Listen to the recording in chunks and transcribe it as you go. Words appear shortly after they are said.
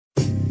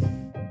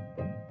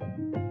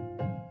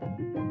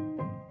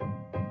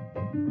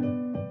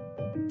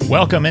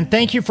Welcome and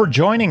thank you for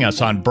joining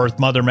us on Birth,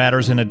 Mother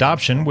Matters, and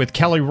Adoption with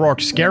Kelly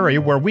Rourke-Scary,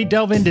 where we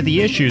delve into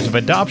the issues of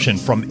adoption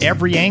from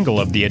every angle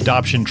of the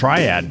adoption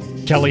triad.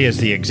 Kelly is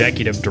the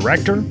executive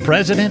director,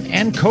 president,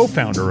 and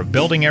co-founder of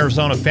Building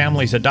Arizona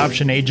Families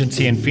Adoption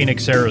Agency in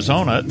Phoenix,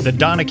 Arizona, the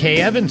Donna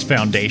K. Evans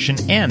Foundation,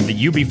 and the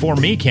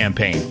You4Me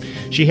campaign.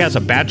 She has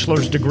a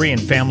bachelor's degree in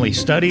family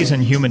studies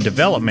and human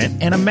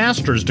development and a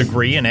master's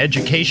degree in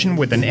education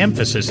with an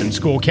emphasis in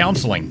school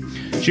counseling.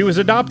 She was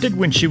adopted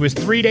when she was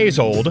 3 days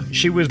old.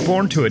 She was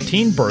born to a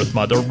teen birth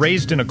mother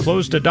raised in a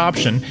closed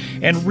adoption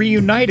and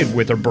reunited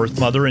with her birth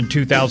mother in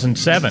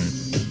 2007.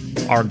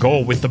 Our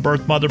goal with the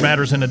Birth, Mother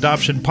Matters, and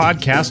Adoption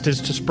podcast is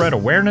to spread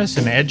awareness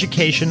and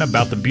education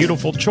about the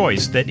beautiful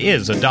choice that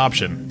is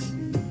adoption.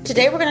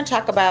 Today we're going to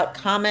talk about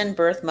common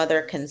birth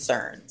mother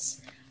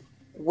concerns.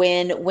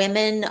 When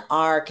women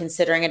are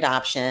considering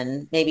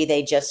adoption, maybe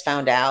they just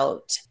found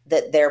out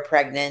that they're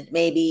pregnant.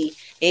 Maybe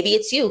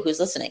it's you who's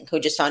listening, who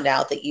just found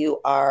out that you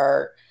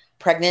are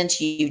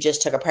pregnant. You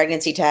just took a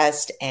pregnancy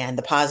test and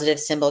the positive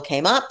symbol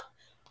came up,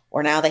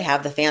 or now they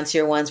have the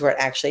fancier ones where it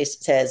actually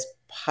says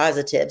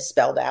positive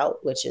spelled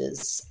out, which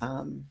is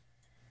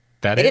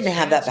they didn't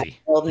have that back in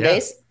the olden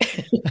days.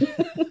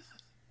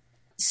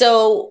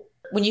 So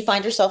when you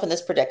find yourself in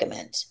this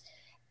predicament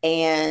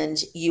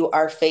and you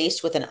are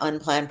faced with an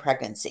unplanned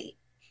pregnancy,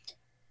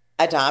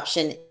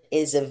 adoption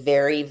is a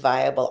very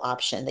viable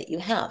option that you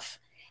have.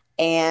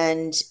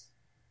 And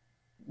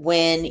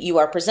when you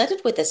are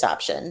presented with this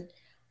option,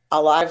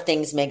 a lot of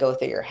things may go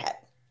through your head.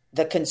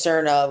 The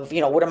concern of,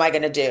 what am I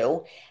going to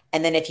do?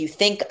 And then if you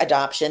think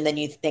adoption, then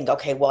you think,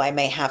 okay, well, I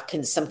may have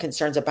some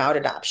concerns about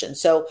adoption.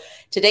 So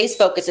today's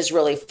focus is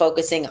really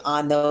focusing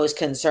on those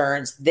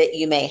concerns that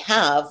you may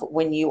have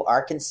when you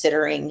are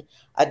considering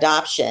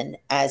adoption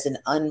as an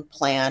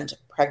unplanned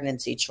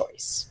pregnancy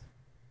choice.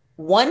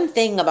 One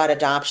thing about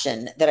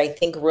adoption that I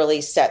think really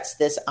sets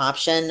this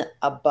option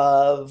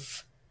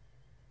above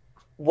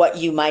what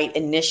you might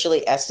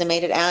initially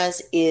estimate it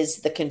as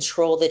is the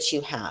control that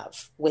you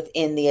have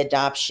within the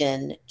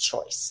adoption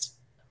choice.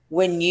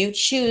 When you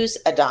choose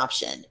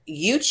adoption,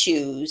 you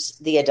choose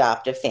the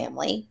adoptive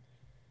family.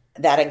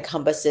 That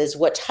encompasses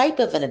what type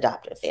of an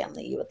adoptive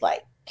family you would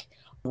like,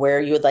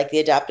 where you would like the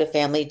adoptive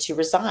family to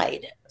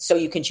reside. So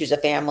you can choose a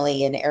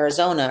family in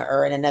Arizona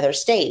or in another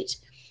state.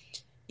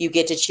 You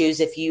get to choose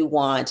if you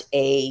want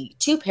a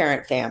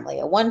two-parent family,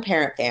 a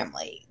one-parent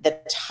family, the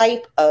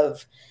type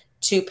of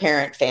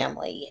two-parent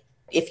family.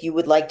 If you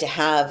would like to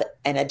have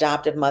an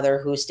adoptive mother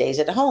who stays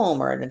at home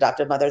or an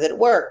adoptive mother that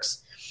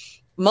works.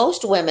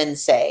 Most women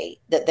say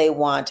that they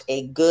want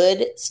a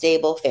good,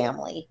 stable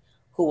family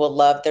who will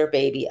love their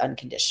baby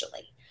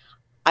unconditionally.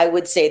 I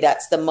would say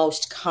that's the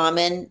most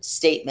common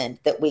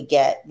statement that we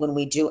get when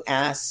we do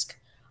ask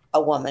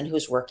a woman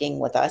who's working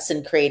with us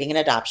and creating an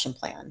adoption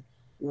plan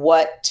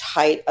what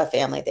type of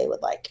family they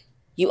would like.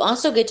 You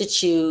also get to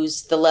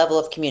choose the level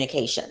of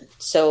communication.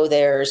 So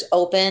there's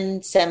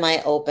open,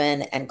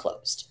 semi-open, and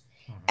closed.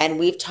 And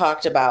we've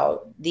talked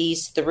about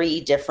these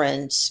three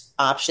different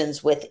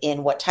options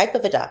within what type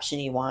of adoption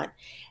you want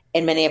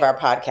in many of our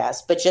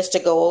podcasts. But just to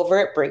go over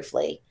it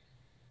briefly,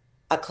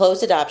 a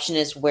closed adoption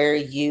is where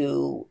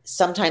you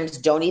sometimes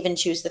don't even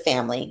choose the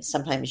family.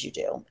 Sometimes you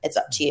do. It's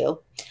up to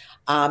you.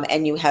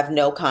 And you have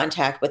no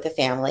contact with the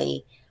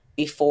family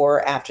before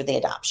or after the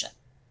adoption.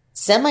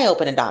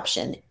 Semi-open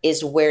adoption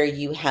is where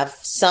you have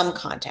some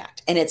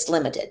contact and it's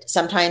limited.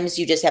 Sometimes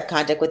you just have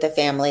contact with the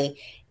family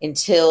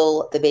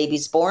until the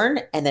baby's born.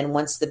 And then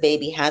once the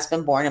baby has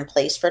been born and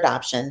placed for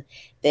adoption,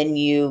 then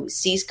you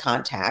cease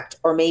contact,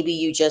 or maybe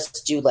you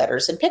just do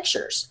letters and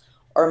pictures,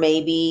 or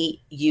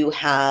maybe you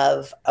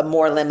have a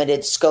more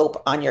limited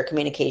scope on your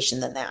communication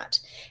than that.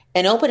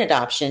 An open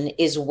adoption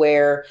is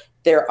where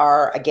there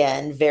are,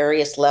 again,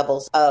 various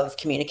levels of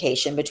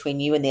communication between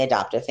you and the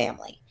adoptive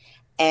family.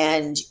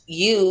 And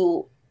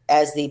you,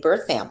 as the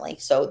birth family,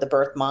 so the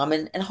birth mom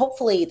and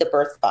hopefully the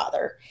birth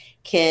father,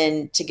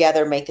 can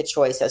together make the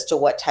choice as to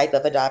what type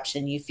of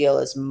adoption you feel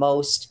is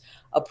most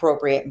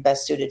appropriate and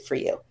best suited for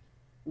you.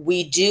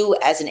 We do,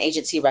 as an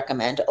agency,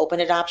 recommend open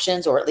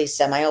adoptions or at least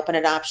semi-open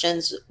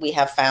adoptions. We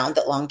have found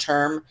that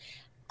long-term,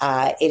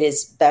 it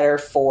is better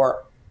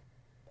for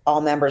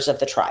all members of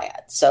the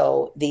triad.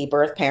 So the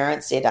birth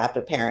parents, the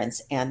adoptive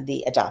parents, and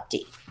the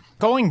adoptee.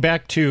 Going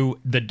back to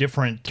the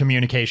different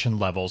communication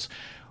levels,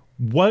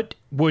 what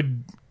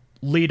would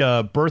lead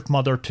a birth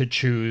mother to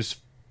choose,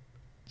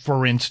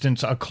 for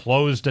instance, a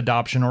closed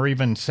adoption or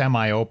even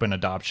semi-open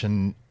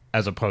adoption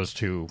as opposed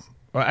to,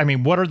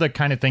 what are the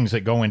kind of things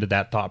that go into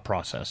that thought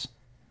process?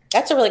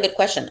 That's a really good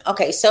question.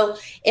 Okay, so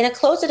in a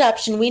closed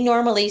adoption, we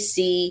normally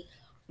see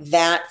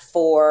that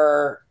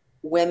for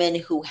women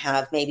who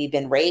have maybe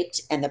been raped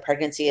and the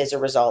pregnancy is a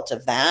result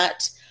of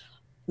that.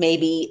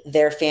 Maybe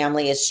their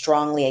family is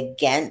strongly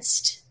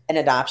against an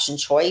adoption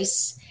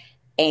choice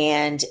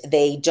and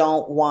they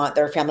don't want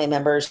their family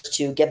members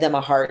to give them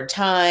a hard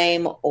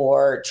time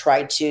or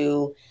try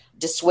to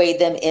dissuade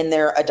them in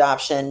their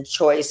adoption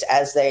choice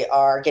as they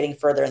are getting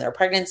further in their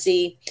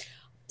pregnancy.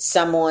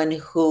 Someone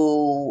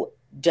who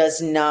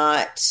does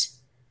not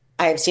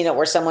I have seen it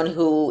where someone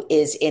who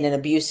is in an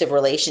abusive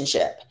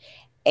relationship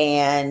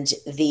and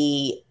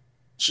she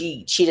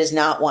does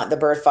not want the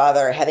birth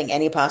father having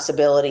any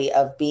possibility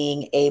of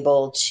being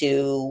able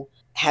to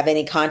have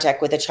any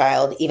contact with the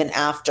child even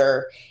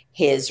after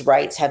his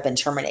rights have been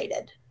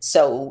terminated.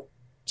 So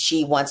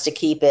she wants to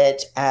keep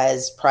it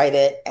as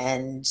private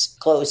and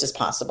closed as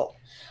possible.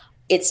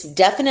 It's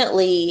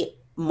definitely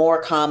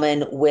more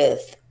common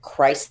with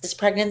crisis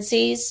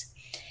pregnancies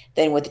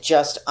than with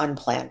just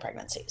unplanned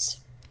pregnancies.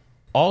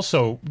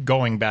 Also,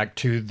 going back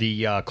to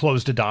the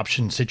closed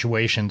adoption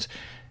situations,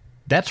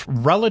 that's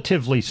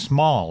relatively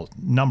small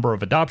number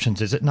of adoptions,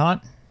 is it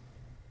not?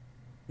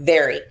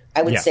 Very.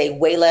 I would say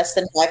way less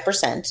than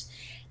 5%.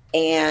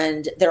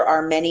 And there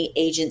are many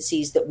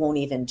agencies that won't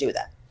even do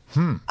that.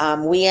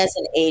 We as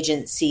an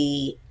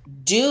agency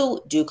do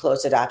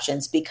closed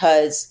adoptions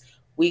because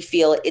we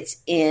feel it's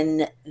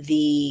in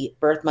the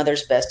birth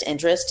mother's best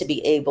interest to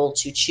be able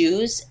to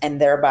choose and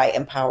thereby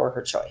empower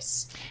her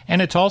choice.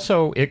 And it's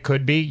also, it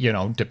could be,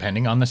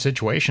 depending on the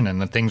situation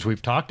and the things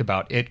we've talked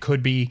about, it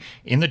could be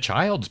in the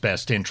child's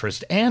best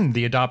interest and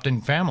the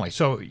adopting family.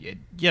 So,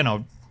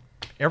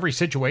 every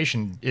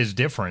situation is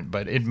different,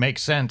 but it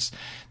makes sense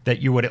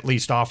that you would at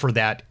least offer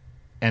that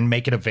and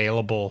make it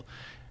available.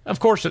 Of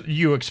course,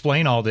 you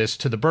explain all this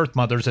to the birth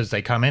mothers as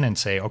they come in and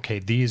say, okay,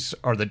 these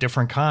are the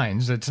different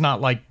kinds. It's not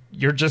like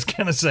you're just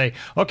going to say,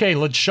 okay,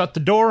 let's shut the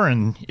door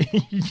and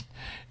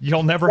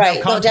you'll never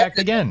have contact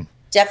again.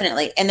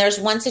 Definitely. And there's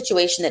one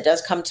situation that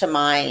does come to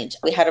mind.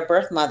 We had a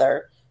birth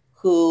mother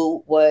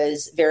who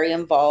was very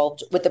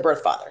involved with the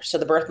birth father. So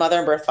the birth mother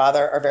and birth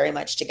father are very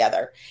much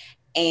together.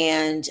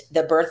 And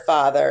the birth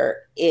father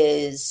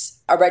is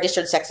a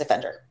registered sex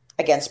offender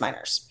against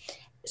minors.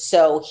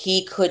 So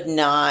he could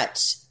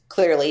not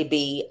clearly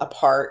be a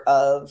part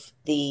of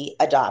the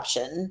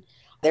adoption.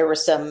 There were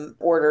some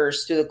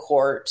orders through the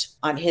court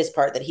on his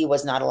part that he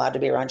was not allowed to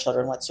be around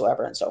children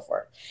whatsoever and so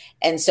forth.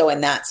 And so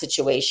in that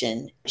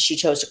situation, she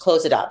chose to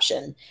close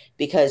adoption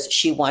because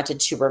she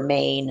wanted to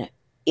remain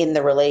in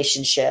the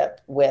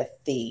relationship with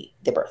the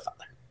birth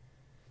father.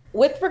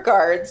 With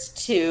regards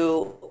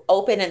to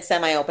open and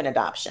semi-open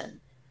adoption,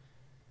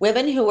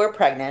 women who are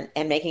pregnant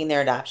and making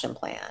their adoption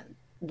plan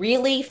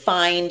really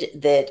find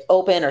that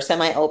open or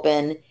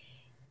semi-open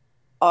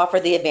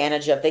offer the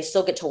advantage of they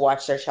still get to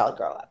watch their child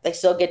grow up. They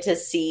still get to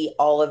see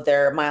all of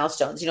their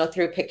milestones,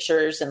 through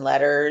pictures and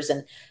letters.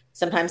 And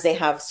sometimes they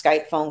have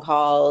Skype phone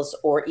calls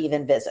or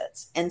even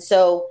visits. And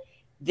so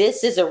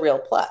this is a real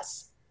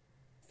plus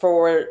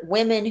for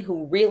women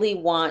who really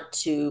want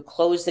to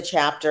close the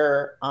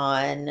chapter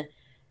on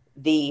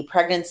the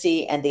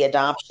pregnancy and the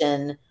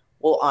adoption.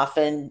 Will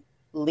often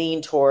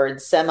lean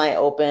towards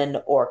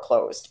semi-open or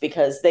closed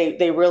because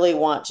they really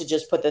want to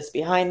just put this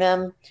behind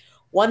them.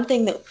 One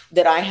thing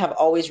that I have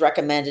always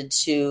recommended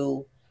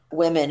to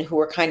women who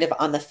are kind of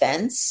on the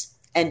fence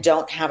and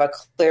don't have a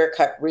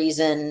clear-cut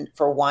reason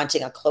for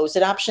wanting a closed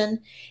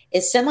adoption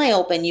is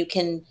semi-open. You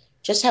can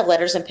just have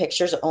letters and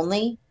pictures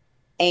only,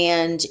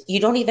 and you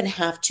don't even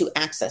have to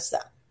access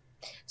them.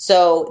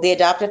 So the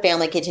adoptive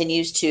family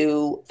continues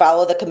to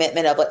follow the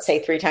commitment of, let's say,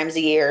 3 times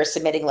a year,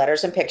 submitting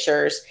letters and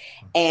pictures,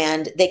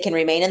 and they can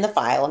remain in the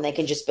file and they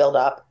can just build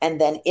up.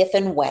 And then if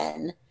and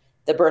when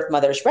the birth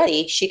mother's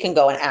ready, she can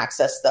go and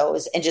access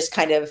those and just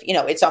kind of,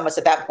 it's almost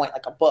at that point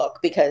like a book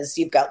because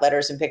you've got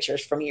letters and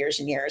pictures from years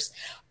and years.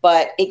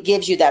 But it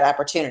gives you that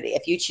opportunity.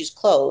 If you choose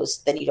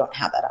closed, then you don't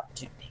have that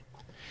opportunity.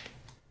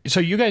 So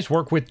you guys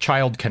work with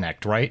Child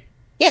Connect, right?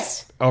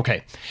 Yes.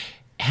 Okay.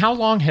 How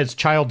long has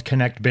Child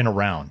Connect been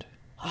around?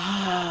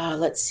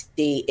 Let's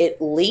see. At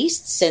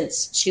least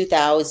since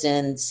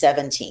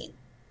 2017.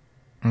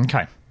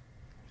 Okay.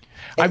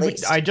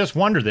 I just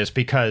wonder this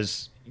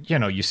because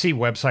you see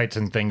websites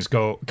and things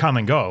come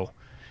and go.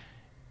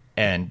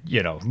 And,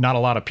 not a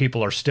lot of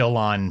people are still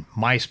on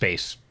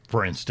MySpace,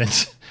 for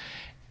instance.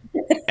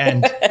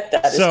 And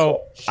so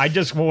cool. I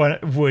just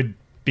would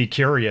be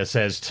curious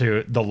as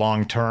to the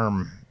long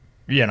term,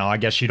 I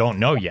guess you don't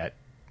know yet.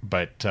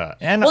 But,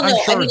 I'm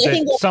sure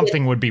that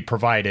something would be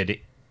provided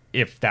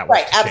if that was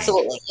right.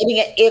 Absolutely. I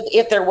mean,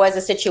 if there was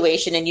a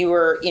situation and you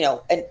were,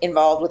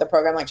 involved with a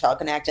program like Child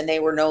Connect and they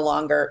were no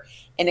longer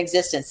in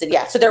existence, then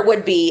so there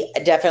would be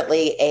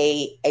definitely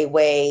a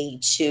way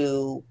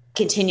to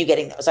continue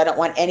getting those. I don't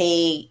want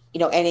any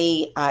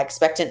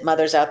expectant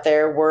mothers out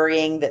there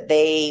worrying that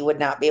they would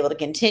not be able to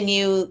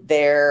continue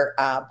their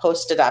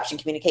post-adoption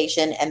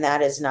communication, and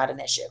that is not an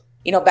issue.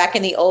 Back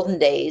in the olden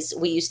days,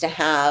 we used to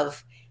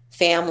have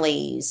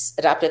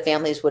adoptive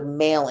families would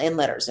mail in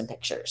letters and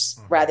pictures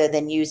rather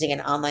than using an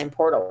online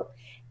portal.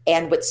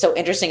 And what's so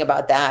interesting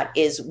about that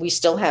is we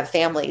still have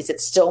families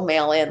that still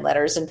mail in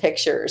letters and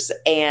pictures.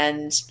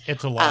 And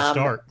it's a lost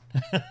art.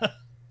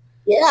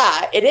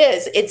 Yeah, it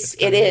is.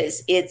 It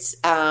is. It's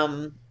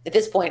at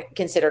this point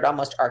considered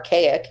almost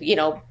archaic,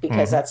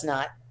 because that's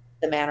not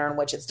the manner in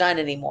which it's done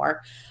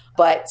anymore.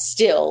 But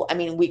still, I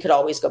mean, we could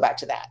always go back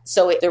to that.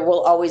 So there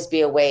will always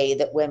be a way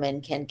that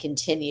women can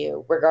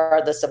continue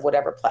regardless of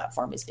whatever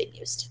platform is being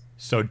used.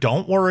 So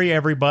don't worry,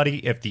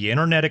 everybody. If the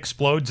internet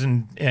explodes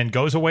and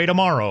goes away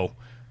tomorrow,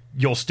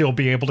 you'll still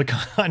be able to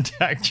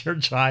contact your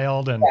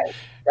child. And Right,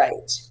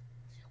 right.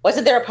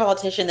 Wasn't there a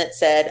politician that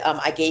said,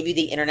 I gave you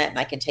the internet and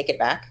I can take it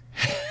back?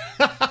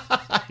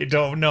 I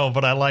don't know,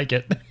 but I like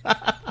it.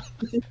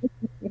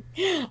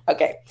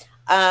 Okay.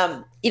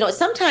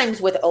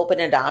 Sometimes with open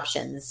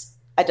adoptions,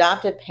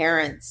 adoptive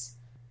parents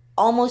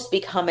almost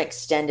become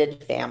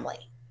extended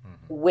family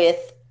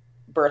with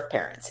birth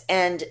parents.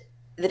 And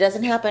that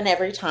doesn't happen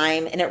every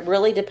time. And it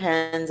really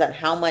depends on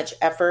how much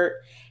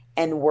effort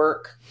and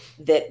work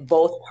that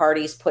both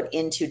parties put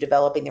into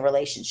developing the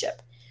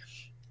relationship.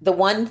 The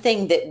one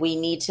thing that we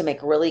need to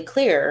make really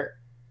clear,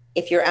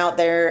 if you're out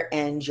there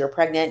and you're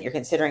pregnant, you're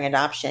considering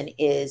adoption,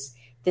 is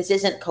this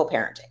isn't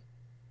co-parenting.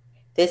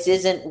 This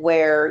isn't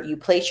where you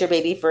place your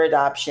baby for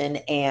adoption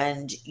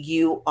and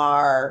you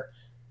are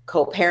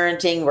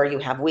co-parenting, where you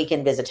have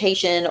weekend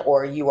visitation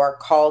or you are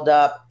called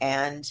up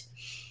and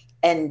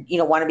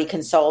want to be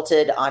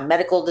consulted on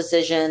medical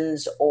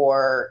decisions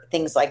or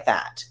things like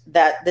that.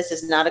 That this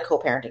is not a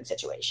co-parenting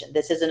situation.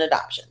 This is an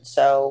adoption.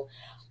 So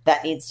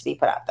that needs to be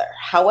put out there.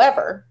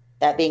 However,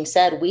 that being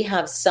said, we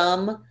have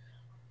some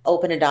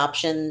open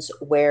adoptions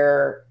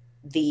where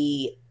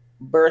the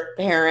birth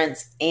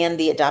parents and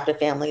the adoptive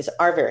families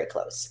are very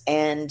close.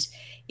 And,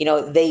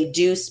 they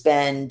do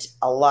spend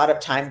a lot of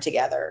time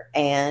together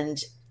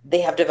and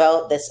they have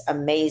developed this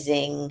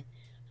amazing,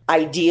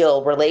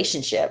 ideal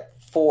relationship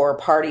for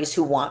parties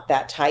who want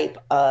that type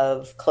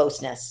of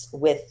closeness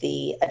with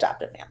the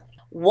adoptive family.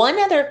 One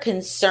other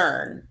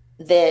concern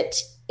that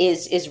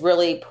is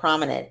really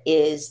prominent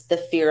is the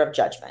fear of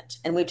judgment.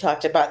 And we've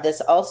talked about this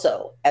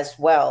also as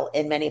well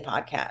in many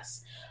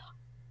podcasts.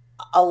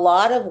 A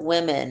lot of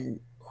women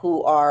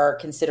who are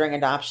considering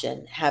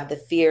adoption have the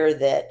fear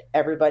that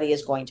everybody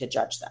is going to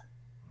judge them.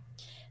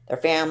 Their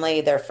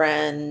family, their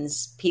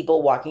friends,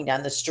 people walking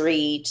down the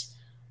street.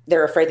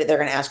 They're afraid that they're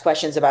going to ask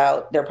questions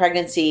about their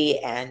pregnancy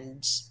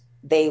and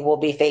they will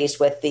be faced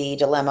with the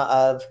dilemma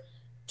of,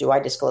 do I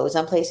disclose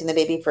I'm placing the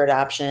baby for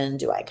adoption?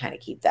 Do I kind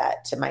of keep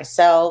that to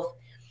myself?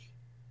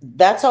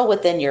 That's all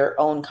within your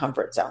own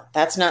comfort zone.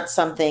 That's not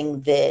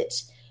something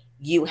that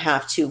you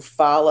have to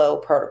follow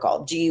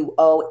protocol. Do you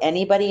owe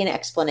anybody an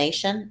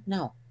explanation?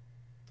 No.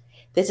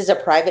 This is a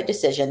private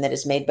decision that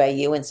is made by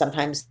you and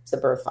sometimes the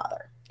birth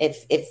father,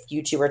 if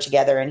you two are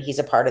together and he's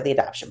a part of the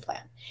adoption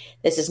plan.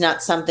 This is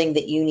not something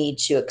that you need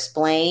to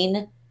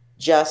explain,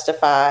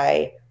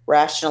 justify,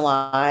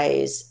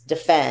 rationalize,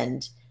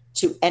 defend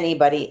to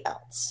anybody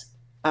else.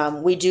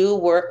 We do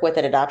work with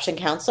an adoption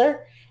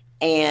counselor,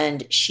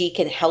 and she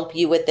can help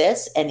you with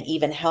this and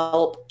even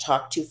help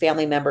talk to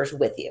family members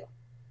with you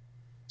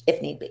if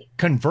need be.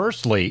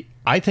 Conversely,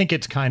 I think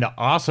it's kind of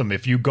awesome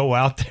if you go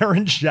out there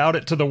and shout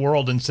it to the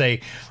world and say,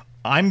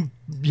 I'm,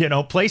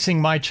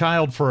 placing my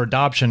child for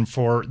adoption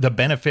for the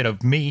benefit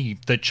of me,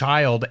 the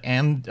child,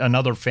 and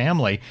another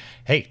family.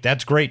 Hey,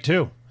 that's great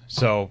too.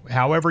 So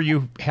however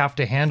you have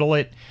to handle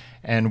it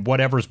and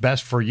whatever's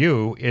best for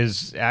you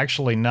is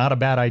actually not a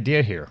bad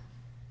idea here.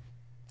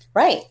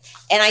 Right.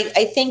 And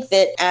I think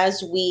that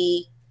as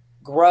we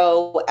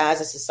grow as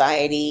a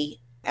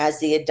society, as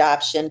the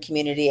adoption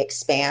community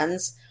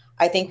expands,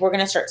 I think we're going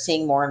to start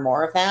seeing more and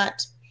more of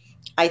that.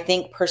 I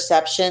think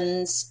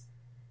perceptions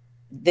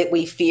that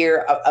we fear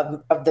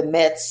of the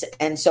myths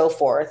and so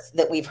forth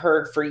that we've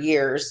heard for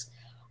years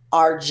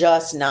are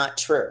just not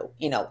true.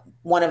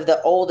 One of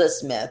the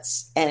oldest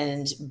myths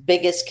and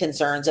biggest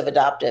concerns of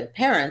adoptive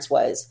parents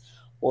was,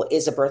 well,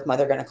 is a birth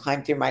mother going to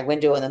climb through my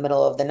window in the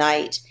middle of the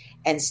night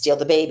and steal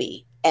the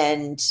baby?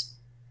 And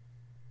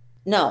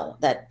no,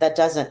 that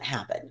doesn't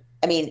happen.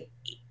 I mean,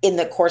 in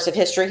the course of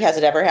history, has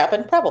it ever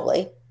happened?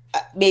 Probably.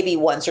 Maybe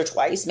once or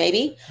twice,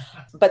 maybe.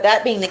 But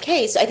that being the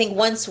case, I think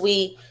once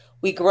we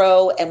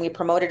grow and we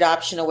promote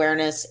adoption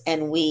awareness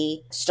and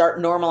we start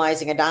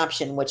normalizing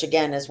adoption, which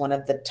again is one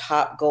of the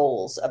top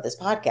goals of this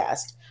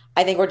podcast,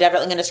 I think we're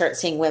definitely going to start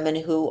seeing women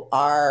who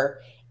are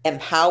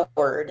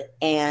empowered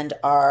and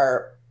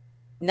are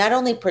not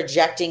only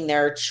projecting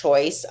their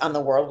choice on the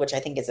world, which I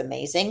think is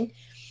amazing,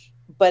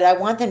 but I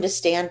want them to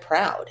stand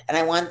proud. And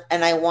I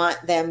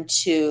want them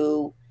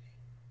to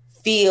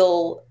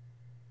feel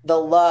the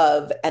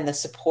love and the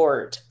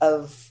support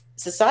of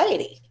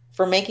society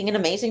for making an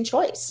amazing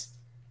choice.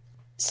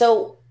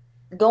 So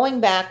going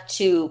back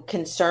to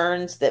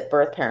concerns that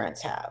birth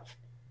parents have,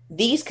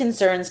 these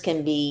concerns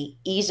can be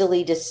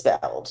easily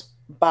dispelled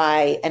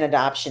by an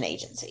adoption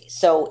agency.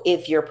 So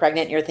if you're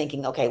pregnant, you're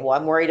thinking, okay, well,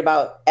 I'm worried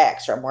about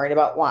X or I'm worried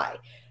about Y.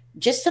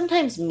 Just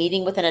sometimes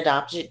meeting with an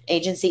adoption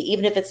agency,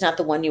 even if it's not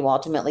the one you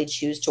ultimately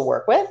choose to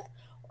work with,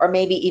 or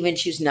maybe even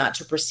choose not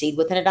to proceed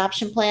with an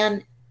adoption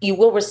plan, you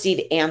will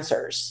receive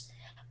answers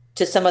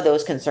to some of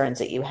those concerns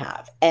that you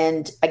have.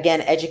 And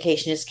again,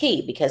 education is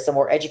key, because the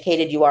more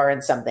educated you are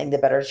in something, the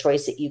better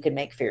choice that you can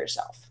make for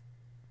yourself.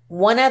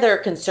 One other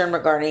concern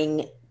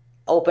regarding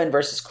open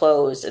versus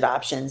closed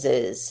adoptions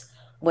is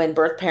when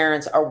birth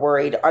parents are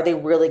worried, are they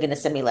really going to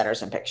send me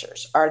letters and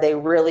pictures? Are they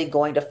really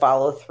going to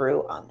follow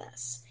through on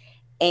this?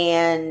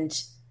 And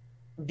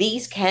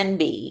these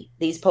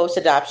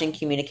post-adoption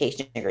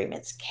communication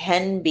agreements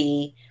can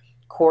be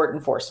court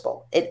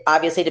enforceable. It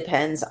obviously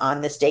depends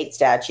on the state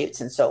statutes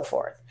and so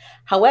forth.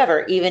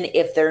 However, even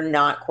if they're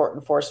not court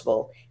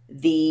enforceable,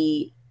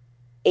 the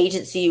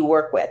agency you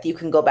work with, you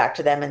can go back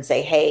to them and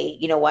say, hey,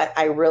 you know what?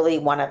 I really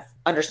want to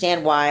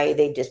understand why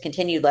they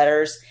discontinued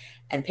letters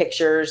and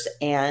pictures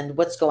and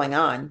what's going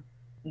on.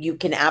 You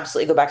can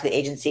absolutely go back to the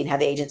agency and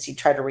have the agency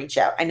try to reach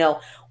out. I know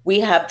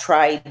we have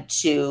tried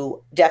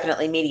to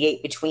definitely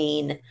mediate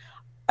between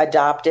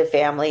adoptive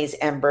families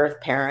and birth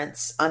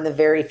parents on the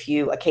very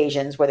few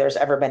occasions where there's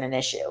ever been an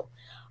issue.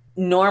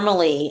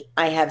 Normally,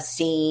 I have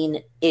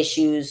seen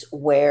issues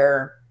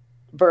where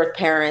birth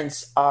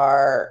parents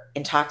are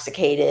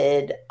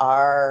intoxicated,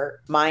 are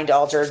mind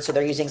altered, so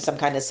they're using some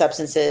kind of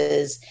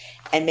substances,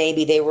 and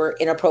maybe they were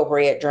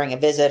inappropriate during a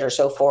visit or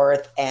so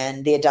forth,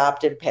 and the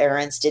adopted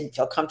parents didn't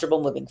feel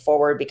comfortable moving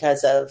forward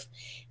because of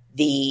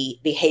the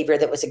behavior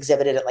that was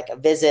exhibited at like a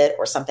visit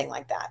or something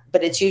like that.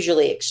 But it's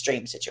usually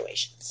extreme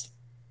situations.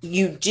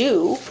 You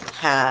do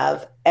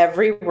have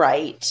every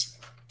right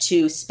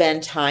to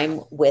spend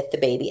time with the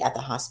baby at the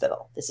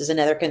hospital. This is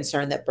another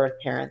concern that birth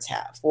parents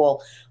have.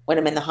 Well, when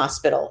I'm in the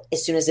hospital,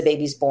 as soon as the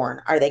baby's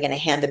born, are they going to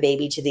hand the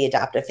baby to the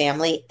adoptive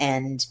family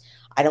and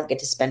I don't get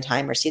to spend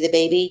time or see the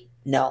baby?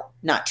 No,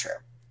 not true.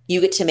 You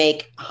get to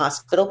make a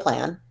hospital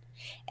plan.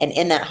 And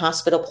in that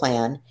hospital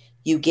plan,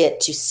 you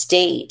get to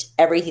state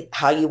everything,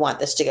 how you want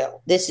this to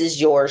go. This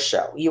is your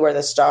show. You are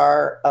the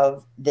star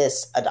of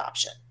this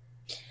adoption.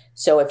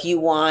 So if you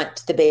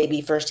want the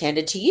baby first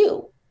handed to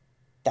you,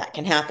 that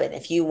can happen.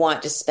 If you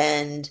want to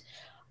spend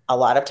a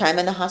lot of time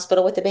in the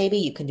hospital with the baby,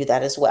 you can do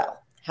that as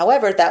well.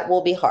 However, that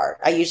will be hard.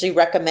 I usually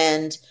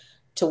recommend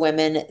to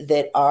women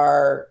that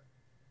are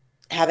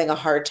having a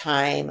hard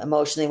time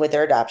emotionally with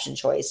their adoption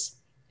choice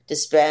to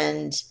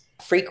spend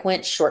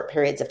frequent short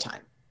periods of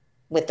time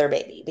with their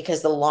baby,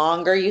 because the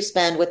longer you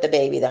spend with the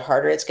baby, the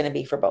harder it's going to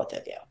be for both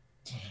of you.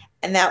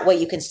 And that way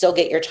you can still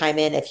get your time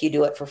in if you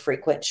do it for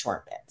frequent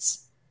short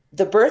bits.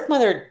 The birth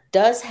mother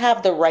does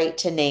have the right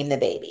to name the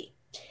baby.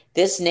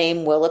 This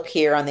name will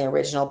appear on the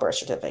original birth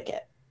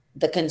certificate.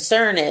 The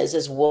concern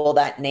is will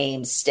that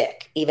name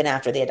stick even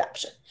after the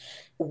adoption?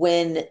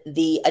 When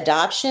the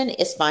adoption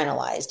is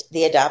finalized,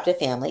 the adoptive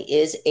family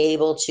is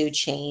able to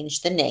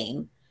change the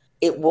name.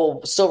 It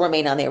will still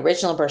remain on the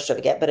original birth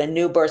certificate, but a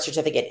new birth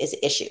certificate is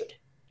issued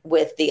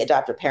with the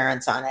adoptive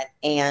parents on it,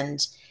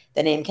 and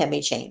the name can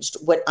be changed.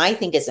 What I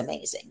think is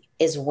amazing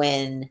is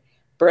when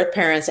birth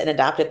parents and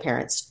adoptive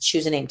parents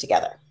choose a name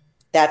together.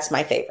 That's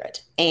my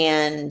favorite.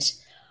 And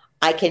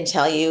I can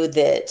tell you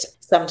that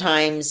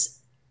sometimes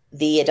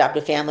the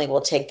adoptive family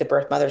will take the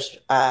birth mother's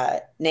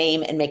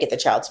name and make it the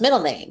child's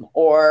middle name,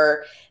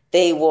 or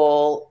they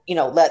will,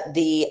 let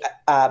the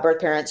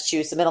birth parents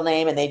choose the middle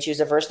name and they choose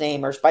a first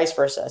name, or vice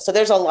versa. So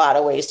there's a lot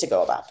of ways to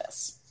go about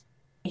this.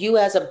 You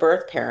as a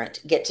birth parent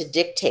get to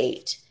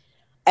dictate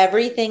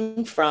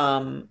everything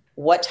from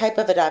what type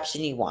of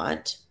adoption you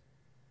want.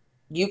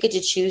 You get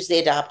to choose the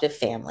adoptive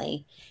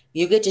family.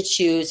 You get to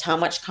choose how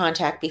much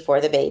contact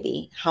before the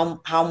baby,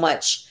 how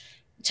much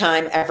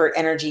time, effort,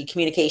 energy,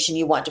 communication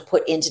you want to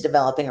put into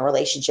developing a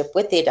relationship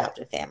with the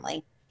adoptive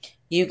family.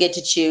 You get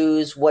to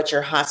choose what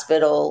your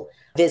hospital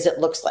visit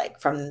looks like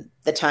from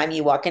the time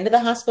you walk into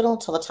the hospital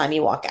till the time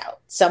you walk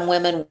out. Some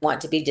women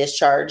want to be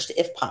discharged,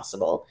 if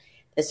possible,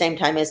 the same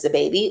time as the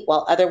baby,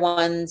 while other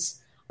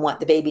ones want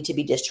the baby to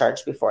be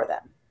discharged before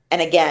them.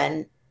 And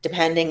again,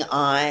 depending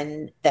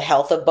on the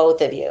health of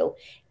both of you,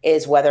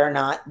 is whether or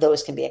not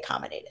those can be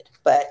accommodated.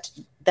 But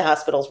the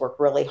hospitals work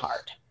really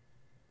hard.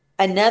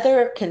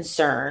 Another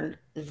concern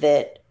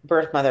that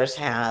birth mothers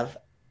have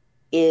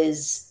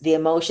is the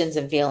emotions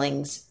and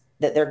feelings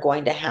that they're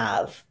going to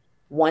have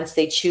once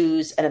they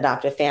choose an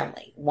adoptive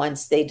family,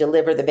 once they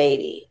deliver the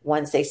baby,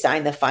 once they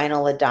sign the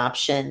final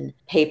adoption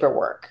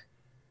paperwork.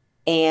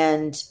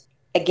 And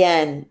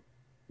again,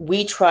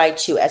 we try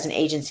to, as an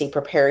agency,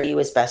 prepare you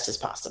as best as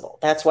possible.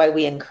 That's why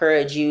we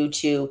encourage you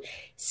to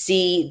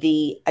see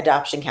the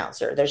adoption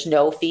counselor. There's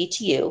no fee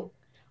to you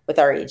with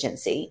our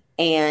agency.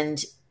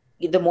 And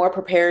the more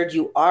prepared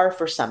you are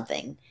for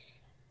something,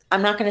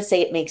 I'm not going to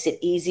say it makes it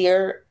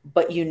easier,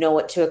 but you know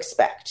what to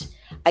expect.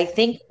 I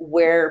think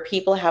where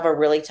people have a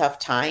really tough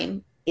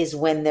time is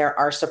when there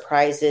are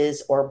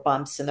surprises or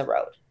bumps in the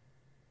road.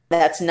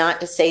 That's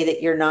not to say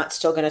that you're not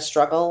still going to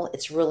struggle.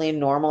 It's really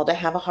normal to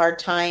have a hard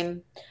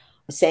time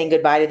saying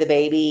goodbye to the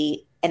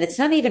baby. And it's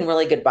not even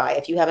really goodbye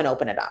if you have an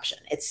open adoption.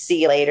 It's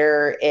see you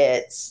later.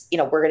 It's,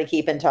 we're going to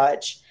keep in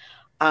touch,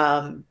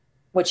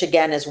 which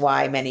again is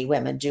why many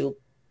women do,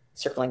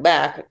 circling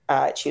back,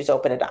 choose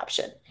open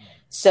adoption.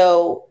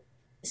 So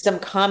some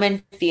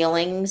common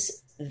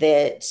feelings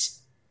that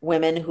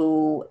women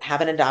who have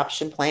an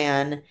adoption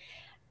plan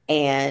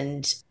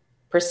and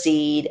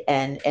proceed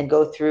and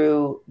go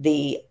through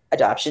the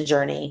adoption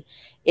journey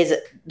is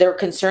they're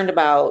concerned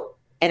about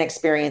and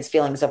experience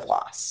feelings of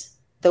loss.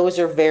 Those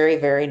are very,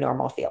 very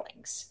normal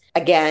feelings.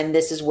 Again,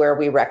 this is where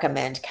we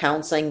recommend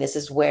counseling. This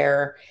is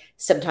where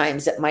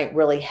sometimes it might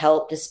really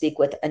help to speak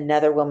with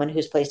another woman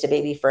who's placed a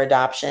baby for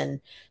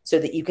adoption so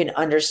that you can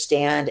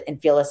understand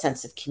and feel a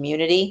sense of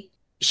community.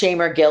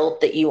 shame or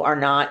guilt that you are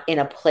not in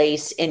a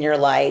place in your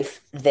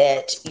life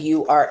that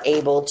you are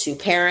able to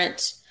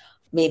parent.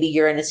 Maybe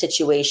you're in a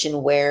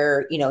situation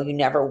where, you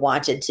never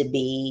wanted to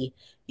be,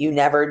 you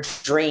never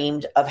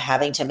dreamed of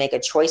having to make a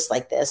choice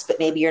like this, but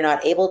maybe you're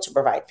not able to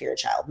provide for your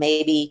child.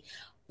 Maybe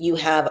you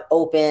have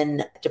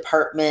open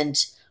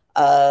Department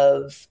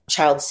of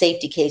Child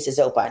Safety cases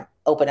open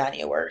on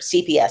you, or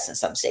CPS in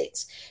some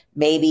states.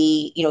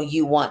 Maybe,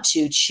 you want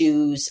to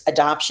choose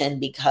adoption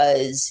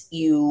because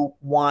you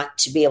want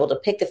to be able to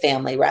pick the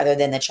family rather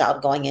than the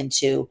child going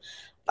into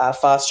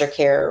foster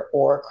care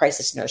or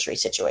crisis nursery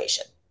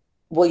situation.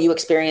 Will you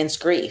experience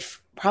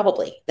grief?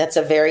 Probably. That's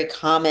a very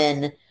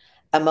common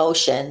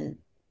emotion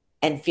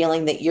and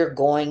feeling that you're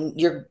going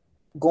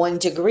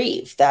to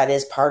grieve. That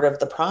is part of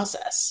the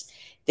process.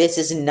 This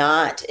is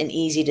not an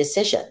easy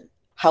decision.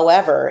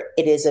 However,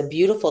 it is a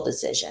beautiful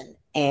decision.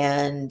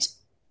 And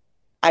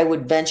I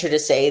would venture to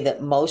say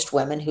that most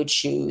women who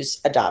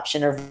choose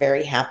adoption are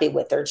very happy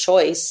with their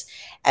choice.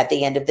 At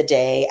the end of the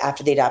day,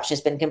 after the adoption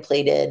has been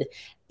completed,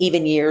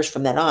 even years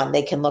from then on,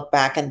 they can look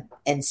back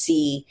and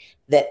see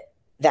that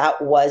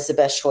was the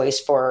best choice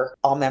for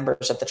all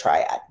members of the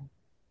triad.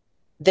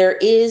 There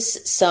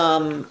is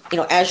some,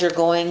 as you're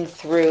going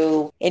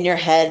through in your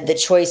head, the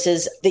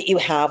choices that you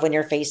have when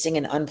you're facing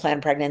an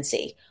unplanned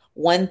pregnancy.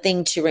 One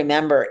thing to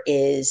remember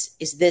is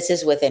this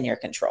is within your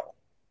control.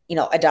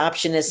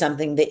 Adoption is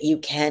something that you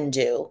can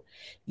do.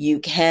 You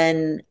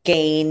can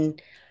gain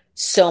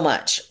so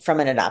much from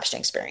an adoption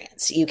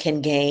experience. You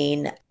can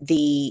gain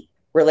the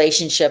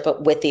relationship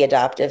with the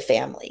adoptive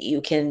family.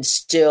 You can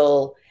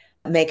still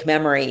make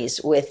memories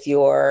with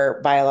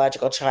your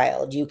biological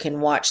child. You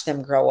can watch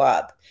them grow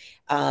up.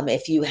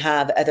 If you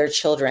have other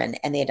children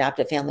and the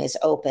adoptive family is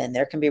open,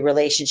 there can be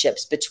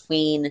relationships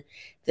between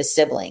the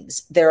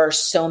siblings. There are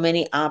so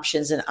many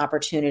options and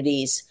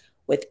opportunities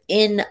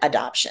within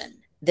adoption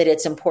that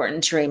it's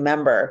important to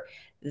remember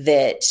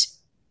that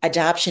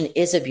adoption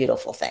is a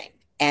beautiful thing.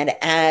 And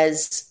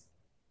as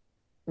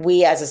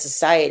we as a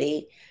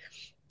society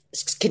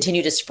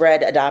continue to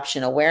spread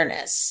adoption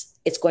awareness,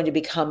 it's going to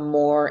become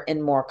more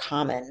and more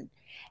common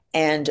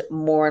and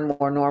more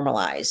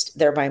normalized,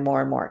 thereby more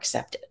and more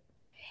accepted.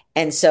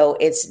 And so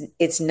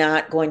it's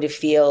not going to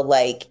feel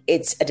like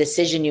it's a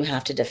decision you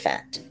have to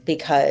defend,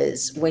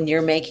 because when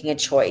you're making a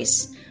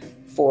choice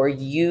for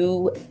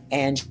you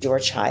and your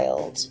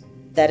child,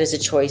 that is a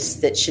choice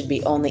that should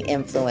be only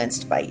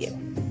influenced by you.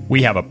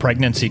 We have a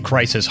pregnancy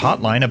crisis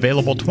hotline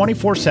available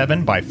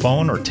 24/7 by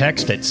phone or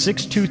text at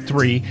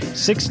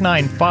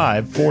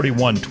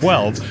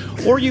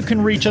 623-695-4112, or you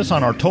can reach us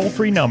on our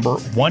toll-free number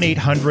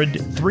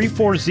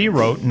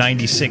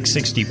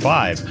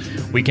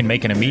 1-800-340-9665. We can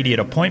make an immediate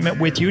appointment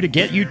with you to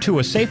get you to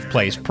a safe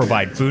place,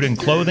 provide food and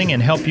clothing,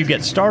 and help you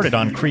get started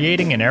on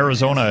creating an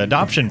Arizona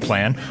adoption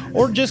plan,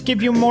 or just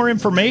give you more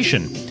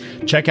information.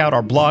 Check out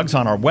our blogs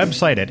on our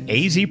website at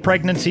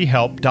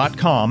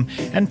azpregnancyhelp.com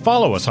and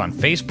follow us on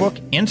Facebook,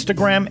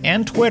 Instagram,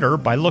 and Twitter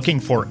by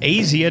looking for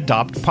AZ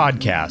Adopt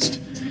Podcast.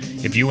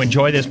 If you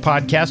enjoy this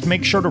podcast,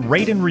 make sure to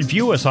rate and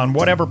review us on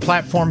whatever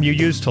platform you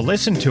use to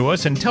listen to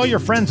us, and tell your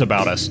friends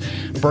about us.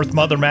 Birth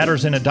Mother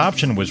Matters in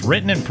Adoption was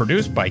written and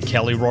produced by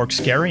Kelly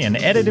Rourke-Scarry and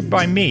edited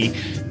by me.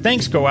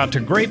 Thanks go out to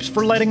Grapes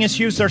for letting us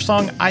use their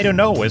song I Don't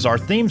Know as our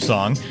theme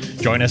song.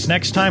 Join us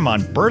next time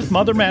on Birth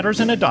Mother Matters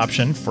in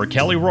Adoption. For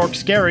Kelly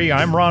Rourke-Scarry,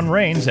 I'm Ron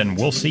Rains, and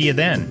we'll see you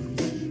then.